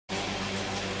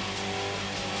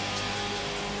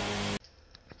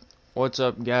What's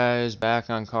up, guys? Back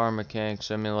on Car Mechanic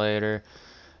Simulator,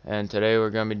 and today we're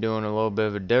going to be doing a little bit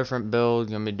of a different build.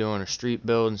 Going to be doing a street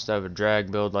build instead of a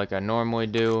drag build like I normally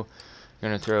do.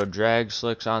 Going to throw drag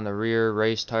slicks on the rear,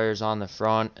 race tires on the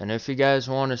front, and if you guys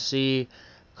want to see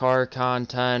car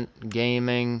content,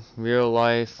 gaming, real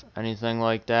life, anything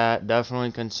like that,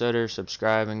 definitely consider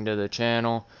subscribing to the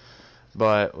channel.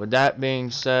 But with that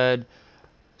being said,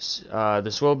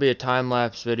 this will be a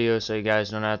time-lapse video, so you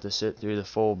guys don't have to sit through the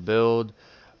full build,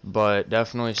 but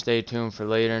definitely stay tuned for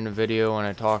later in the video when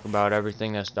I talk about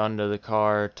everything that's done to the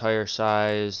car, tire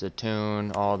size, the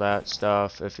tune, all that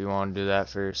stuff, if you want to do that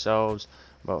for yourselves.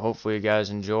 But hopefully you guys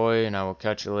enjoy, and I will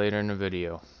catch you later in the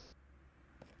video.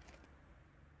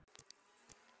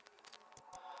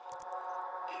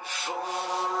 If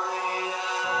only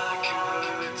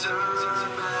I could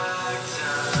turn back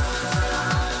time.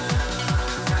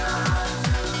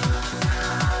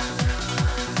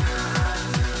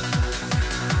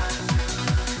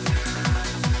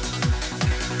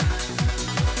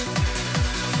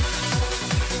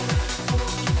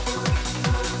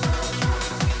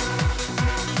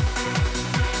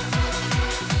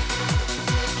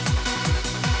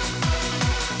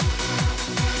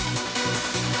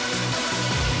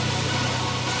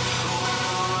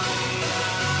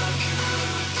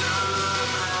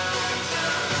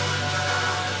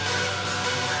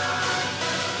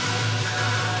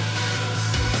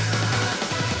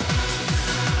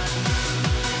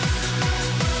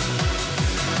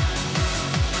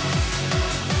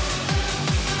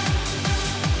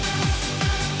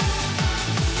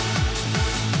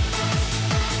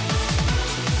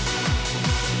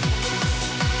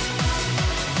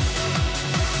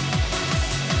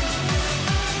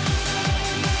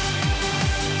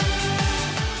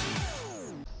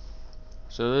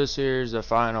 So this here is the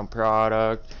final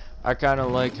product. I kind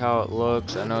of like how it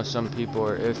looks. I know some people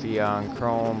are iffy on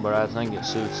chrome, but I think it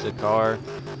suits the car.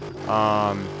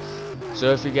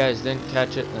 So if you guys didn't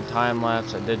catch it in the time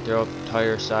lapse, I did throw up the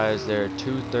tire size there,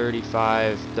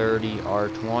 235/30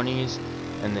 R20s,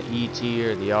 and the ET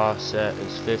or the offset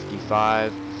is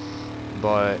 55.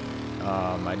 But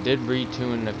I did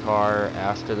retune the car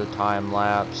after the time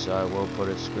lapse, so I will put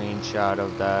a screenshot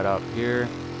of that up here.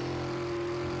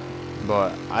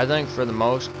 But I think for the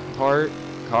most part,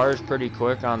 car is pretty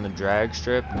quick on the drag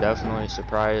strip. Definitely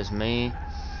surprised me.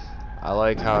 I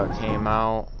like how it came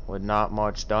out with not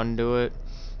much done to it.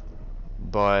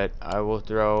 But I will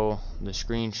throw the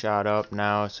screenshot up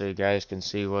now so you guys can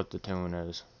see what the tune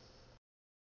is.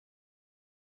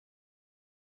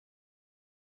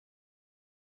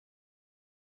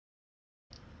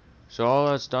 So all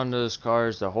that's done to this car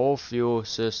is the whole fuel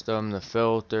system, the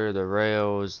filter, the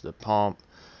rails, the pump,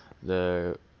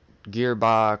 the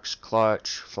gearbox,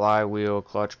 clutch, flywheel,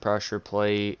 clutch pressure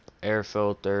plate, air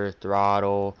filter,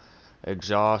 throttle,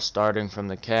 exhaust, starting from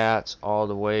the cats all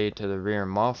the way to the rear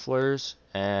mufflers,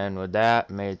 and with that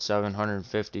made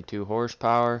 752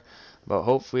 horsepower. But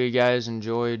hopefully you guys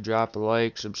enjoyed. Drop a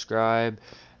like, subscribe,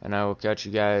 and I will catch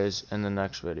you guys in the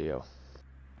next video.